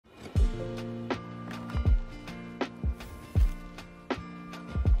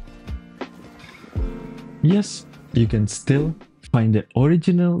Yes, you can still find the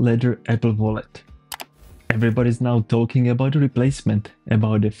original leather Apple Wallet. Everybody's now talking about a replacement,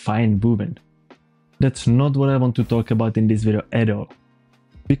 about the FineWoven. That's not what I want to talk about in this video at all,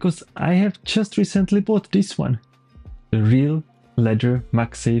 because I have just recently bought this one, the real leather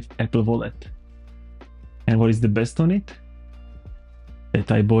MagSafe Apple Wallet. And what is the best on it?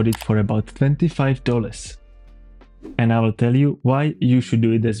 That I bought it for about $25. And I will tell you why you should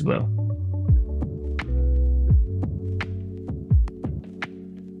do it as well.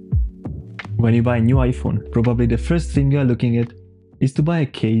 When you buy a new iPhone, probably the first thing you are looking at is to buy a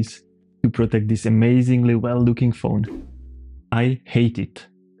case to protect this amazingly well-looking phone. I hate it.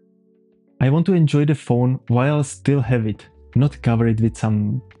 I want to enjoy the phone while I still have it, not cover it with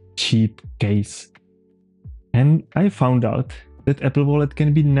some cheap case. And I found out that Apple Wallet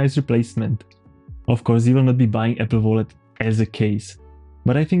can be a nice replacement. Of course, you will not be buying Apple Wallet as a case,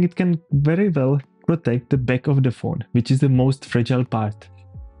 but I think it can very well protect the back of the phone, which is the most fragile part.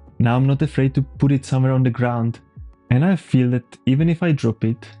 Now I'm not afraid to put it somewhere on the ground, and I feel that even if I drop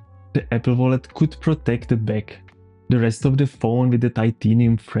it, the Apple Wallet could protect the back. The rest of the phone with the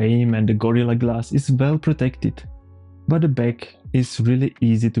titanium frame and the Gorilla Glass is well protected, but the back is really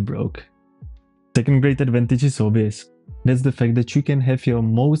easy to break. Second great advantage is obvious. That's the fact that you can have your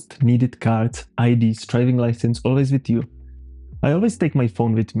most needed cards, IDs, driving license always with you. I always take my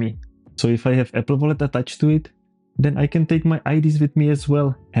phone with me, so if I have Apple Wallet attached to it, then I can take my IDs with me as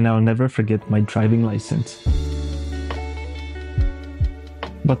well, and I'll never forget my driving license.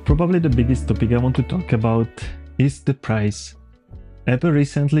 But probably the biggest topic I want to talk about is the price. Apple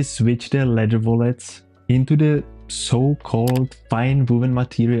recently switched their leather wallets into the so-called FineWoven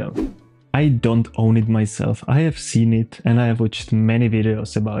material. I don't own it myself, I have seen it and I have watched many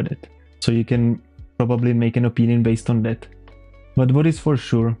videos about it, so you can probably make an opinion based on that. But what is for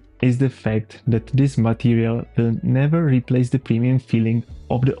sure is the fact that this material will never replace the premium feeling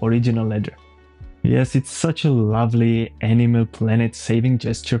of the original leather. Yes, it's such a lovely Animal Planet saving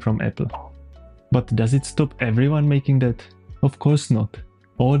gesture from Apple. But does it stop everyone making that? Of course not.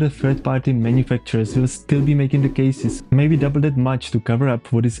 All the third-party manufacturers will still be making the cases, maybe double that much to cover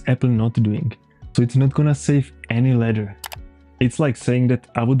up what is Apple not doing. So it's not gonna save any leather. It's like saying that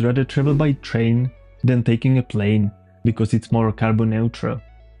I would rather travel by train than taking a plane, because it's more carbon neutral.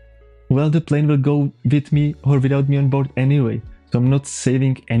 Well, the plane will go with me or without me on board anyway, so I'm not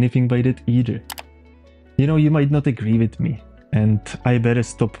saving anything by that either. You know, you might not agree with me, and I better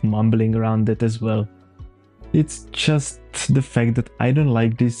stop mumbling around that as well. It's just the fact that I don't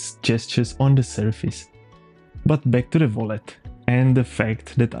like these gestures on the surface. But back to the wallet, and the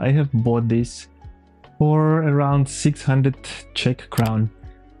fact that I have bought this for around 600 Czech crown,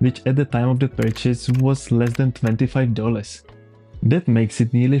 which at the time of the purchase was less than $25. That makes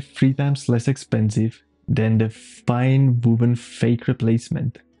it nearly 3 times less expensive than the FineWoven fake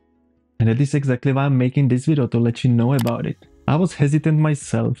replacement. And that is exactly why I'm making this video, to let you know about it. I was hesitant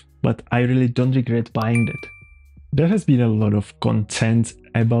myself, but I really don't regret buying that. There has been a lot of content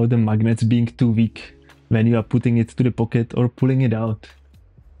about the magnets being too weak when you are putting it to the pocket or pulling it out.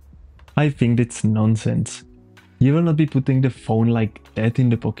 I think that's nonsense. You will not be putting the phone like that in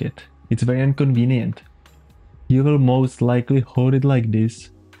the pocket. It's very inconvenient. You will most likely hold it like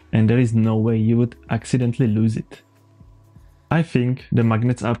this, and there is no way you would accidentally lose it. I think the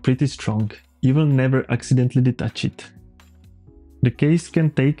magnets are pretty strong. You will never accidentally detach it. The case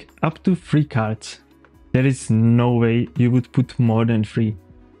can take up to 3 cards. There is no way you would put more than 3.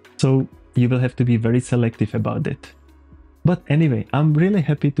 So you will have to be very selective about it. But anyway, I'm really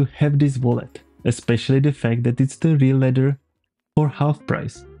happy to have this wallet, especially the fact that it's the real leather for half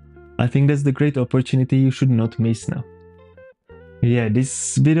price. I think that's the great opportunity you should not miss now. Yeah,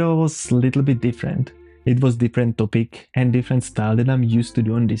 this video was a little bit different. It was different topic and different style than I'm used to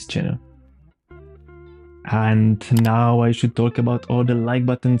do on this channel. And now I should talk about all the like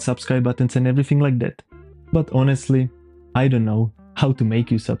buttons, subscribe buttons and everything like that. But honestly, I don't know how to make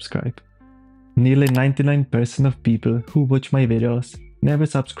you subscribe. Nearly 99% of people who watch my videos never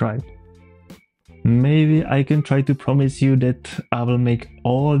subscribe. Maybe I can try to promise you that I will make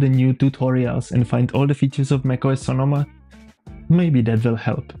all the new tutorials and find all the features of macOS Sonoma. Maybe that will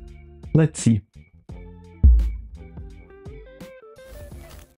help. Let's see.